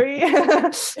 sorry.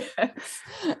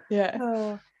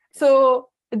 Yeah. So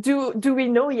do we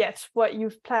know yet what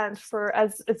you've planned for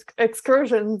as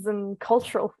excursions and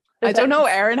cultural events? I don't know,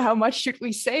 Aaron, how much should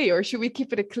we say, or should we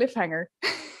keep it a cliffhanger?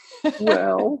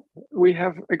 Well, we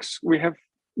have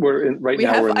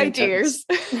ideas.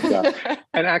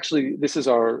 And actually, this is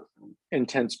our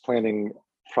intense planning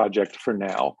project for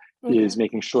now, is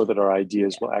making sure that our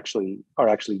ideas are actually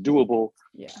doable.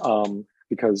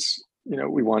 Because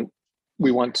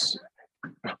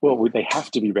they have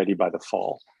to be ready by the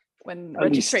fall when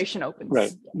registration opens,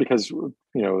 right? Because the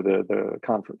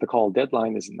call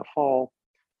deadline is in the fall,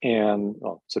 and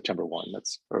September 1,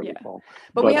 that's early fall.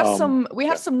 But we have some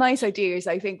nice ideas.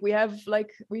 I think we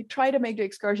try to make the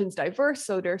excursions diverse,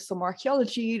 so there's some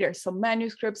archaeology, there's some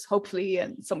manuscripts hopefully,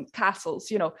 and some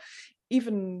castles,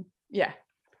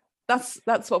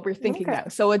 that's what we're thinking now.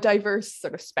 So a diverse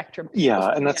sort of spectrum.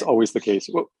 And that's always the case.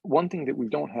 Well, one thing that we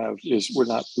don't have is we're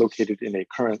not located in a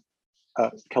current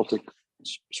Celtic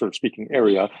sort of speaking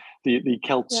area. The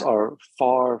Celts are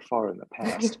far in the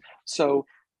past. So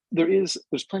there's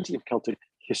plenty of Celtic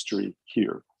history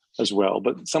here as well,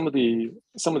 but some of the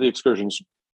excursions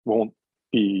won't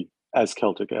be as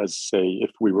Celtic as, say,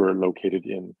 if we were located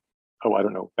in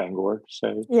Bangor,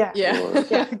 say, or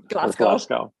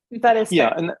Glasgow. That is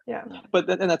But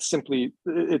that's simply,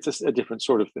 it's a different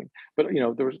sort of thing. But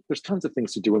there's tons of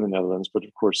things to do in the Netherlands. But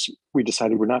of course, we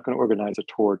decided we're not going to organize a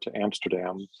tour to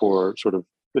Amsterdam for sort of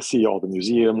to see all the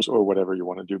museums or whatever you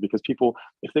want to do, because people,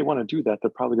 if they want to do that, they're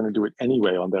probably going to do it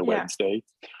anyway on their Wednesday.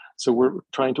 So we're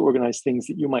trying to organize things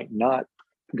that you might not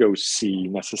go see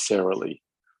necessarily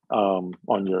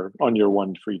on your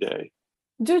one free day.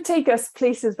 Do take us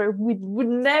places where we would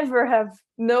never have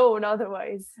known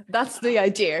otherwise. That's the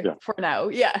idea for now.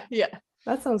 Yeah.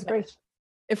 That sounds great.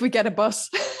 If we get a bus.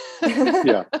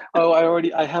 Yeah. Oh,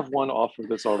 I have one offer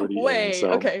that's already in,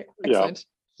 so, okay. Excellent.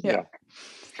 Yeah.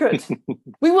 Good.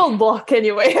 We will walk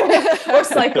anyway or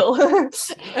cycle.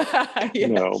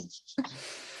 No.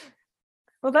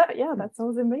 Well, that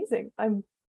sounds amazing. I'm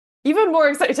even more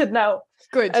excited now.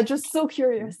 Good. I'm just so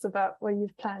curious about what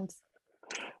you've planned.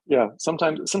 Yeah,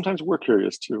 sometimes we're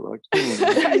curious too. Like,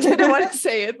 I didn't want to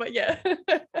say it, but yeah.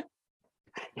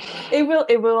 It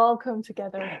will all come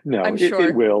together. No, I'm sure.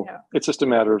 It will. Yeah. It's just a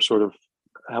matter of sort of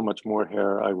how much more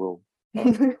hair I will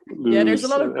lose. Yeah, there's a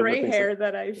lot of and gray things hair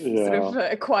that I've sort of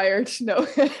acquired. No.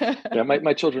 Yeah,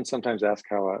 my children sometimes ask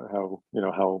how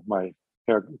my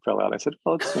hair fell out. I said,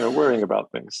 well, it's worrying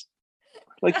about things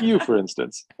like you, for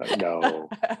instance.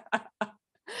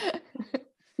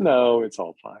 No, it's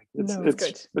all fine. It's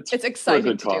good. It's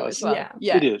exciting to do as well.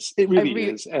 Yeah. It is. It really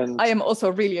is. And I am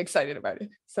also really excited about it.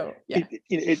 So yeah.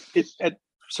 It at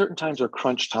certain times are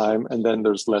crunch time, and then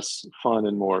there's less fun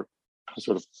and more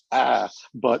sort of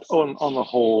but on the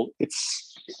whole,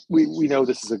 we know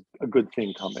this is a good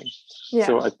thing coming. Yeah.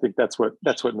 So I think that's what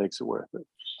makes it worth it,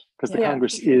 because the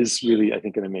Congress is really, I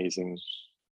think, an amazing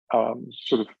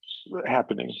sort of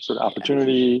happening, sort of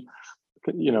opportunity.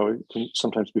 It can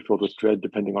sometimes be filled with dread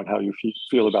depending on how you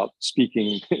feel about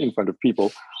speaking in front of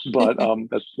people, but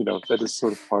that is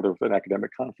sort of part of an academic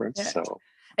conference. Yeah. So,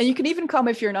 and you can even come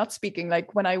if you're not speaking.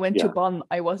 Like when I went to Bonn,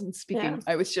 I wasn't speaking. Yeah.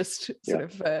 I was just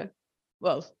sort of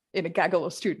in a gaggle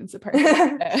of students apparently.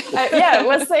 It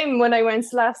was same when I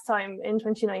went last time in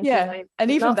 2019. Yeah,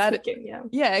 and even that, speaking,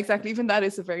 exactly. Even that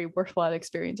is a very worthwhile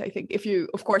experience, I think, if you,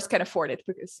 of course, can afford it,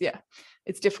 because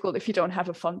it's difficult if you don't have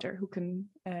a funder who can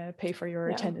pay for your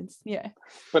attendance. Yeah,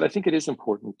 but I think it is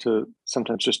important to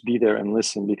sometimes just be there and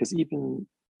listen, because even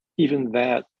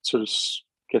that sort of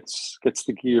gets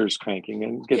the gears cranking,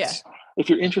 and if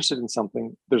you're interested in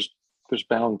something, there's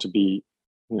bound to be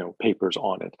papers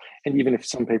on it. And even if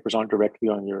some papers aren't directly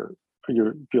on your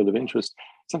field of interest,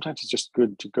 sometimes it's just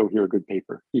good to go hear a good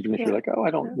paper, even if you're like, oh,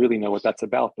 I don't really know what that's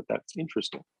about, but that's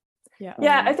interesting.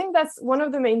 Yeah, I think that's one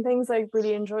of the main things I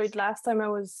really enjoyed last time I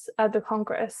was at the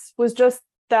Congress, was just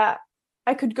that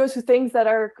I could go to things that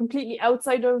are completely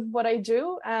outside of what I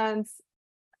do, and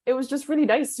it was just really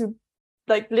nice to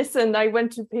listen. I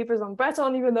went to papers on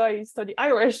Breton, even though I study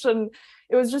Irish, and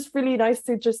it was just really nice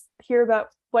to just hear about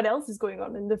what else is going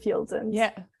on in the field. And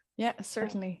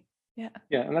certainly.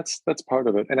 And that's part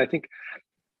of it. And I think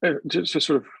just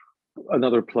sort of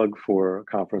another plug for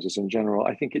conferences in general,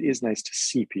 I think it is nice to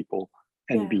see people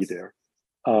and be there.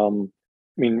 I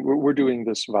mean, we're doing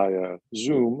this via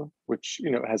Zoom, which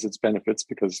has its benefits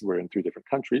because we're in 3 different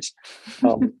countries,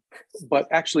 but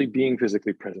actually being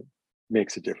physically present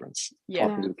makes a difference.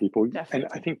 Talking to the people, definitely.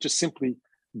 And I think just simply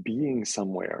being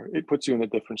somewhere, it puts you in a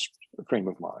different frame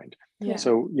of mind.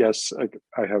 So yes,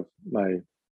 I have my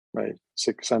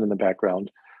sick son in the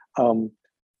background,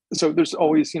 so there's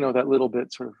always that little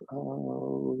bit sort of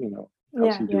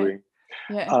how's he doing.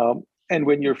 And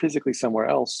when you're physically somewhere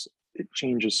else, it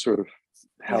changes sort of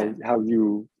how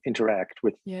you interact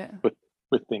with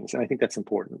things, and I think that's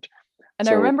important. And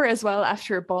I remember as well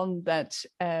after Bonn that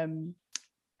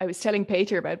I was telling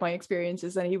Peter about my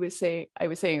experiences, and I was saying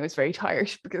I was very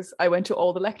tired because I went to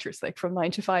all the lectures, like from 9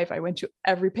 to 5. I went to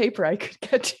every paper I could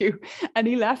get to, and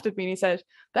he laughed at me and he said,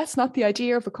 "That's not the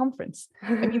idea of a conference.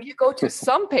 I mean, you go to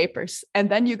some papers and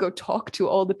then you go talk to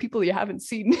all the people you haven't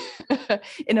seen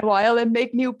in a while and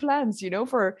make new plans,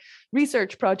 for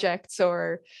research projects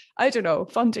or I don't know,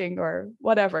 funding or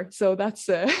whatever." So that's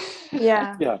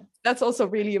that's also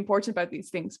really important about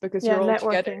these things, because you're all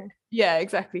together. Yeah,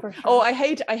 exactly. Sure. Oh, I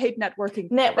hate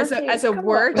networking as a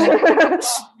word.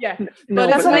 But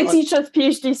that's what I teach as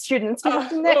PhD students.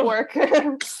 Network.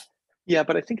 Yeah,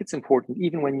 but I think it's important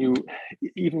even when you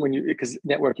because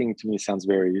networking to me sounds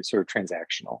very sort of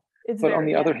transactional. On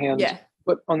the other hand,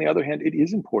 it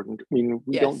is important. I mean,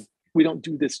 we don't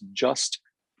do this just.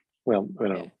 Well,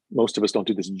 most of us don't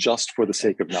do this just for the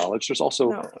sake of knowledge. There's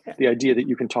also the idea that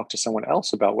you can talk to someone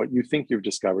else about what you think you've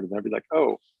discovered, and they'll be like,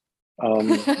 "Oh,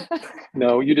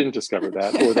 no, you didn't discover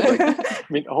that." Or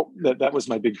that was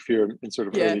my big fear in sort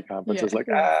of early conferences.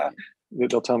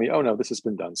 They'll tell me, "Oh no, this has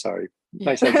been done. Sorry,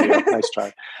 nice idea, nice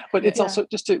try." But it's also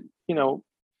just to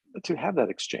to have that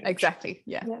exchange. Exactly.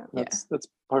 That's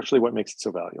partially what makes it so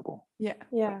valuable. Yeah,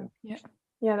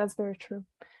 that's very true.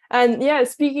 And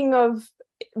speaking of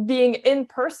being in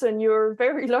person, you're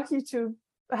very lucky to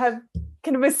have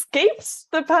kind of escaped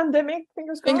the pandemic.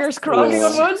 Fingers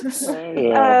crossed.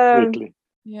 Quickly.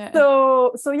 Yeah.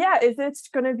 So yeah, is it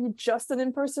going to be just an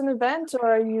in-person event,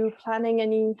 or are you planning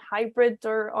any hybrid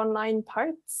or online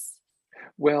parts?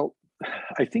 Well,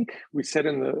 I think we said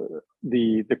in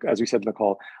the as we said in the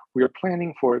call, we are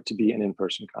planning for it to be an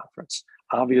in-person conference.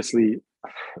 Obviously,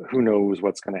 who knows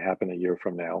what's going to happen a year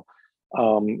from now.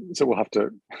 So we'll have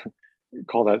to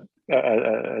call that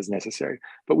as necessary.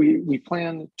 But we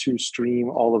plan to stream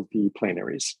all of the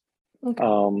plenaries.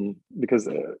 Okay. Because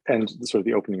and sort of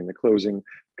the opening and the closing,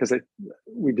 because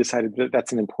we decided that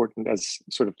that's an important, as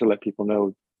sort of to let people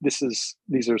know,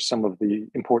 these are some of the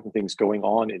important things going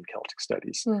on in Celtic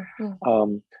studies.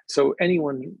 Mm-hmm. So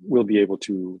anyone will be able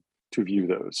to view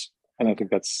those, and I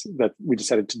think that we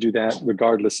decided to do that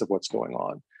regardless of what's going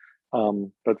on.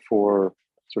 But for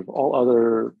sort of all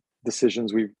other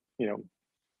decisions, we're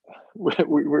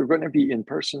going to be in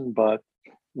person, but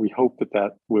we hope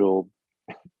that will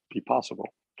be possible.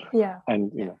 Yeah.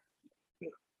 And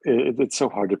it's so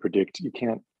hard to predict. You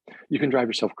can drive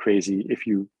yourself crazy if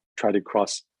you try to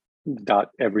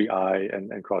dot every I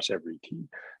and cross every T.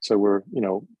 So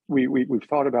we've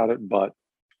thought about it, but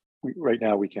right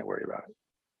now we can't worry about it.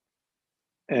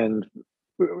 And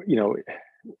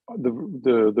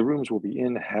the rooms will be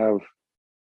in have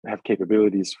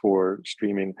capabilities for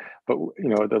streaming, but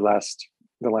the last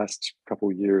couple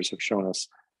of years have shown us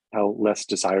how less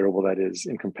desirable that is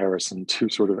in comparison to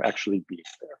sort of actually being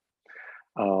there.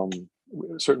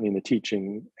 Certainly in the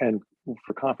teaching and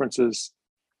for conferences,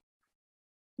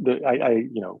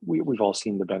 we've all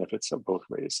seen the benefits of both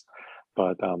ways,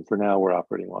 but for now we're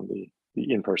operating on the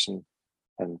in-person,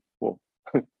 and we'll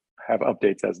have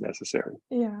updates as necessary.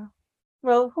 Yeah.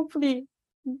 Well, hopefully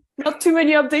not too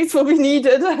many updates will be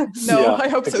needed. No, yeah, I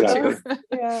hope exactly. So too.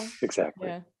 Yeah. Exactly.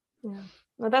 Yeah.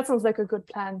 Well, that sounds like a good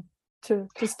plan to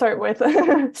start with.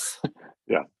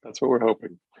 Yeah, that's what we're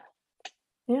hoping.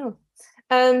 Yeah.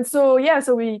 And so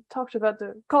we talked about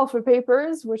the call for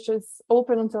papers, which is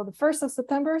open until the 1st of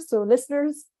September. So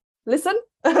listeners, listen.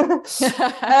 And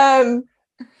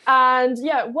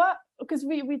because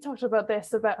we talked about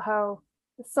this, about how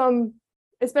some,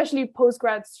 especially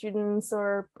postgrad students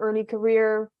or early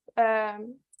career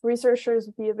researchers,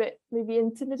 would be a bit maybe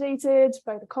intimidated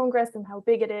by the Congress and how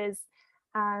big it is.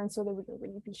 And so they wouldn't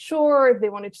really be sure if they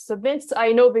wanted to submit.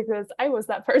 I know, because I was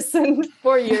that person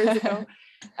 4 years ago.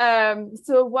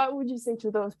 So what would you say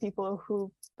to those people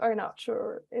who are not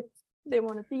sure if they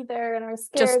want to be there and are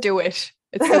scared? Just do it.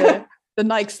 It's the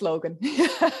Nike slogan.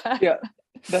 Yeah,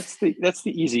 that's the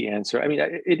easy answer. I mean,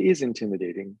 it is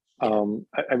intimidating. I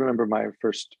remember my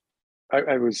first,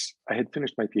 I had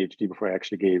finished my PhD before I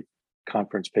actually gave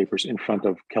conference papers in front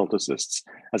of Celticists,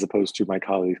 as opposed to my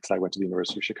colleagues, because I went to the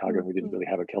University of Chicago and we didn't really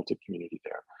have a Celtic community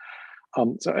there.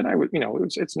 And I would,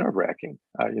 it's nerve-wracking.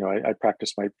 I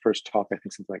practiced my first talk, I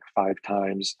think, something like 5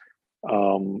 times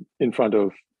in front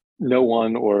of no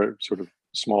one or sort of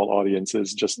small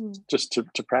audiences, just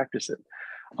to practice it.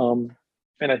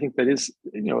 And I think that is,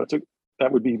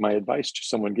 that would be my advice to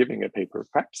someone giving a paper: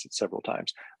 practice it several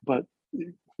times. But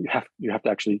you have to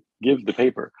actually give the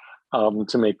paper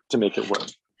to make it work.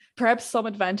 Perhaps some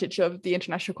advantage of the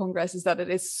International Congress is that it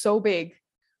is so big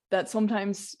that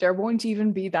sometimes there won't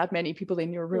even be that many people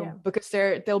in your room, because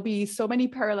there'll be so many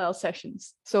parallel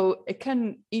sessions. So it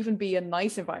can even be a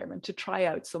nice environment to try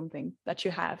out something that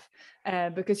you have,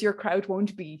 because your crowd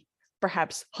won't be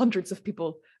perhaps hundreds of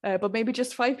people, but maybe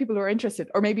just 5 people who are interested,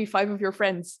 or maybe 5 of your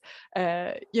friends,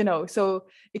 so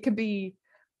it can be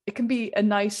a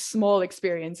nice small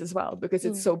experience as well, because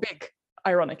it's so big,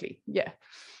 ironically.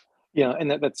 Yeah,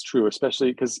 and that's true,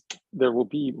 especially because there will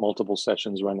be multiple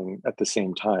sessions running at the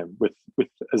same time with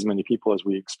as many people as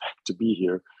we expect to be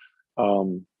here,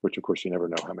 which of course you never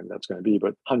know how many that's going to be,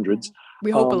 but hundreds.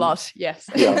 We hope a lot, yes.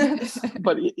 Yeah,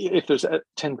 but if there's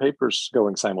 10 papers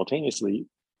going simultaneously,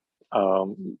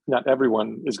 not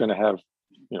everyone is going to have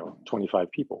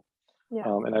 25 people. Yeah.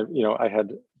 And I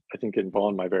think in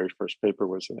Bonn, my very first paper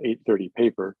was an 8:30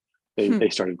 paper. They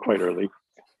started quite early,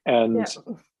 and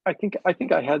I think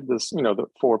I had this, the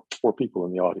four people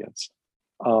in the audience,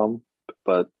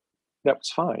 but that was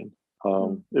fine.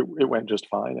 It went just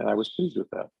fine, and I was pleased with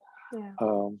that. Yeah.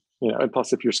 And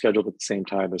plus, if you're scheduled at the same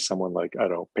time as someone like, I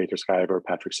don't know, Peter Schreiber,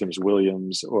 Patrick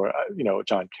Sims-Williams, or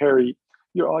John Kerry,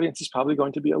 your audience is probably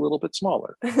going to be a little bit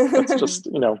smaller. That's just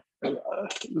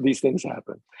these things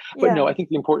happen. But no, I think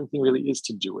the important thing really is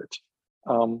to do it.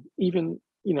 Even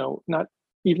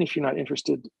if you're not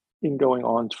interested in going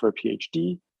on for a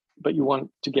PhD, but you want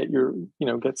to get you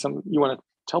want to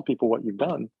tell people what you've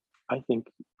done, I think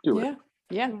do it.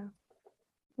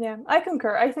 Yeah, I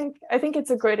concur. I think it's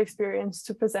a great experience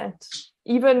to present.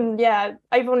 Even,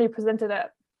 I've only presented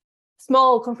at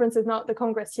small conferences, not the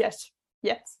Congress yet.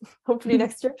 Hopefully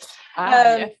next year.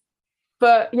 Yes.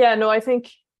 But yeah, no, I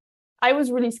think I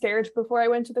was really scared before I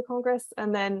went to the Congress.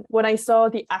 And then when I saw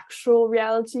the actual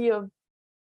reality of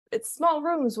it's small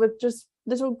rooms with just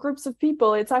little groups of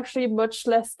people, it's actually much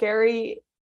less scary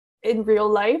in real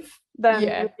life than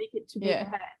Yeah. you would make it to be in your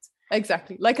head.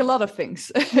 Exactly, like a lot of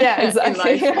things. Yeah,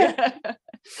 exactly. In life.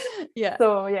 Yeah.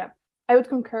 So yeah, I would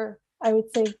concur. I would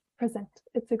say present.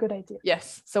 It's a good idea.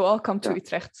 Yes. So I'll come to Yeah.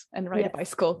 Utrecht and ride a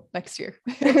bicycle next year.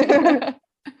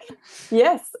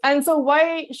 Yes. And so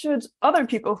why should other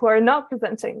people who are not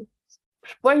presenting,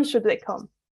 why should they come?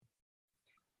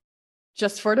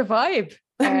 Just for the vibe.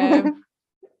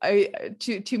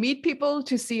 To meet people,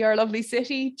 to see our lovely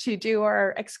city, to do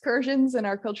our excursions and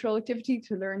our cultural activity,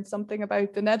 to learn something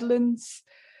about the Netherlands.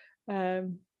 I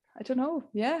don't know.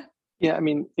 Yeah. Yeah, I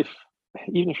mean,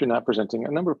 even if you're not presenting,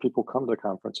 a number of people come to the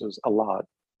conferences a lot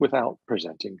without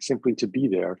presenting, simply to be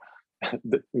there.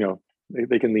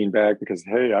 They can lean back because,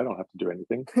 hey, I don't have to do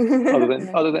anything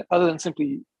other than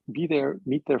simply be there,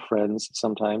 meet their friends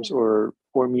sometimes, or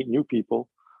meet new people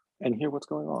and hear what's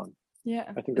going on. Yeah,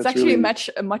 I think it's that's actually really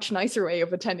a much nicer way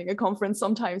of attending a conference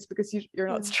sometimes, because you're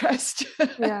not stressed.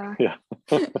 Yeah.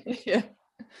 Yeah.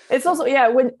 It's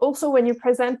also when you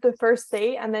present the first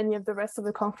day and then you have the rest of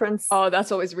the conference. Oh,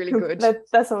 that's always really good.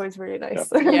 That's always really nice.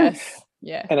 Yes.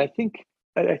 Yeah. And I think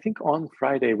on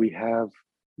Friday we have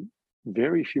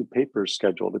very few papers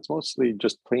scheduled. It's mostly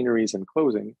just plenaries and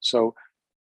closing. So,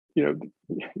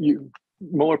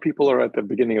 more people are at the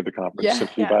beginning of the conference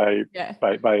simply by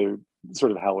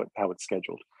sort of how it's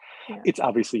scheduled. Yeah. It's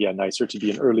obviously nicer to be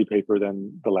an early paper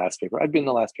than the last paper. I've been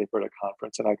the last paper at a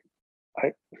conference, and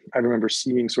I remember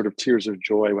seeing sort of tears of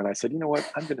joy when I said, you know what,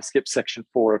 I'm going to skip section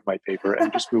 4 of my paper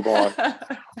and just move on.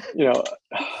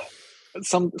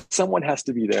 Someone has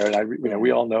to be there, and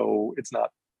we all know it's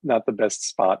not the best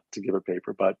spot to give a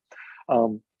paper, but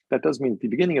that does mean the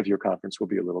beginning of your conference will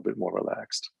be a little bit more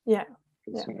relaxed. Yeah.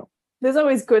 There's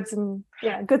always goods and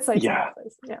good sides. Yeah.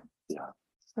 Yeah,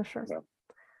 for sure. Yeah.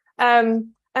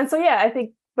 And so I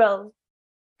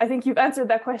think you've answered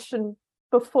that question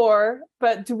before,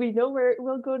 but do we know where it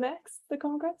will go next, the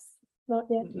Congress? Not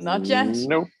yet. Not yet.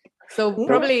 Nope. So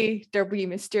probably there'll be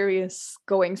mysterious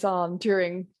goings on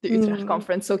during the Utrecht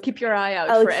conference. So keep your eye out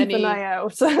an eye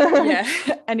out.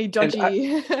 Any dodgy.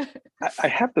 I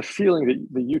have the feeling that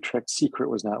the Utrecht secret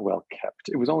was not well kept.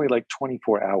 It was only like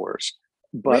 24 hours.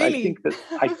 But really? I think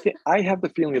that I have the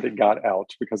feeling that it got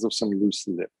out because of some loose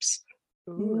lips.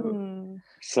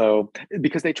 So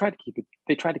because they try to keep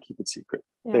it secret.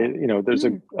 Yeah. There's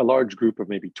a large group of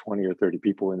maybe 20 or 30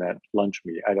 people in that lunch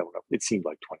meeting. I don't know. It seemed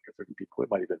like 20 or 30 people. It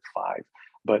might have been 5,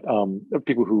 but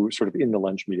people who sort of in the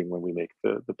lunch meeting when we make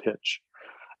the pitch,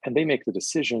 and they make the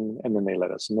decision and then they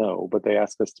let us know. But they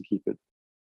ask us to keep it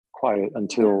quiet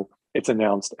until it's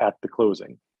announced at the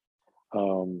closing.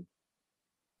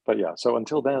 But so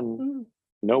until then,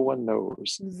 no one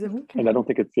knows, and I don't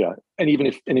think it's And even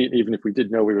if we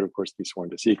did know, we would of course be sworn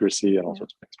to secrecy and all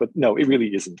sorts of things. But no, it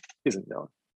really isn't known.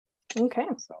 Okay.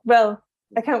 So. Well,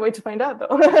 I can't wait to find out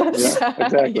though. Yeah,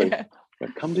 exactly. Yeah.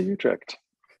 Come to Utrecht.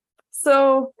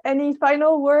 So, any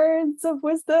final words of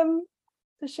wisdom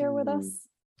to share with us?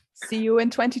 See you in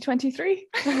 2023.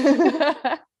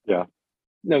 Yeah.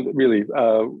 No, really,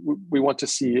 we want to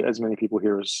see as many people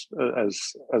here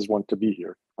as want to be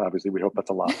here. Obviously, we hope that's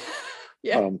a lot.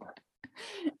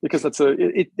 Because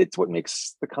it's what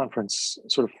makes the conference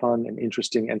sort of fun and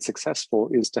interesting and successful,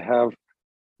 is to have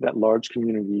that large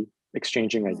community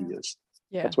exchanging ideas.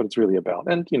 Yeah. That's what it's really about,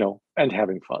 and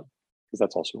having fun, because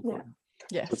that's also important.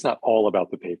 Yes. So it's not all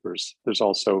about the papers. There's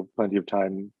also plenty of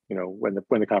time, when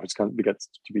the conference gets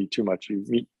to be too much, you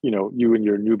meet, you and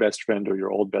your new best friend or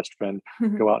your old best friend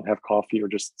go out and have coffee or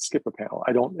just skip a panel.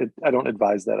 I don't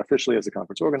advise that officially as a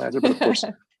conference organizer, but of course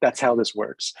that's how this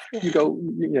works. Yeah.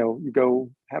 You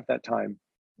go have that time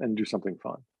and do something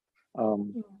fun.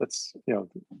 That's,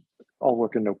 all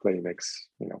work and no play makes,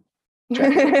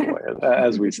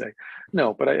 as we say.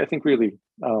 No, but I think really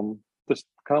just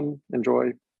come,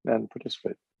 enjoy, and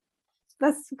participate.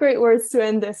 That's great words to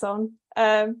end this on.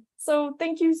 So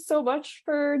thank you so much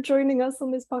for joining us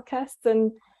on this podcast,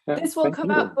 and this will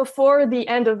come out before the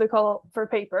end of the call for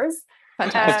papers.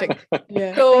 Fantastic.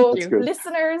 So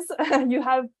listeners, you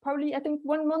have probably, I think,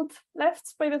 1 month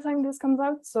left by the time this comes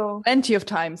out. So plenty of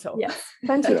time. So yes,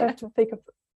 plenty of time to think of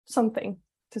something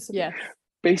to submit. Yeah.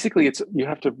 Basically, you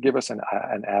have to give us an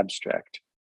abstract.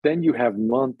 Then you have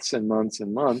months and months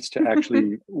and months to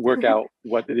actually work out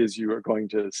what it is you are going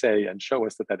to say and show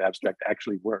us that abstract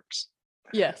actually works.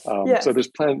 Yes. So there's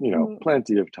plenty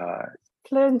of time.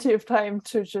 Plenty of time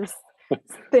to just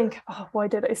think, oh, why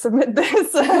did I submit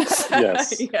this?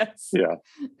 Yes. Yes. Yeah.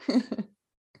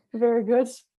 Very good.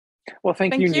 Well,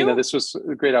 thank Thank you, you. Nina. This was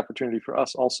a great opportunity for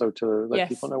us also to let Yes.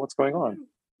 people know what's going on.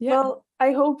 Yeah. Well,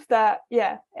 I hope that,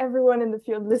 everyone in the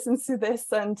field listens to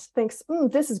this and thinks,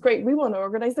 this is great. We want to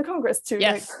organize the Congress too.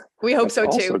 Yes. We hope so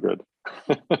Also too. good.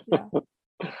 Yeah.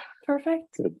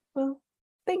 Perfect. Good. Well,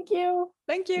 thank you.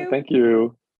 Thank you. Thank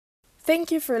you.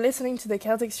 Thank you for listening to the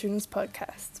Celtic Students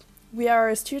Podcast. We are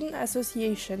a student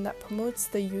association that promotes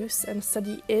the use and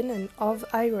study in and of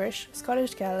Irish,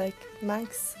 Scottish Gaelic,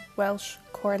 Manx, Welsh,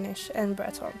 Cornish and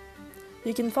Breton.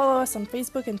 You can follow us on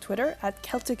Facebook and Twitter at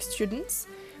Celtic Students,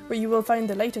 where you will find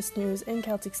the latest news in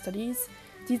Celtic studies,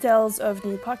 details of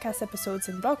new podcast episodes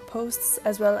and blog posts,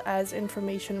 as well as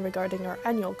information regarding our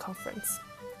annual conference.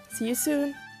 See you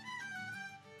soon!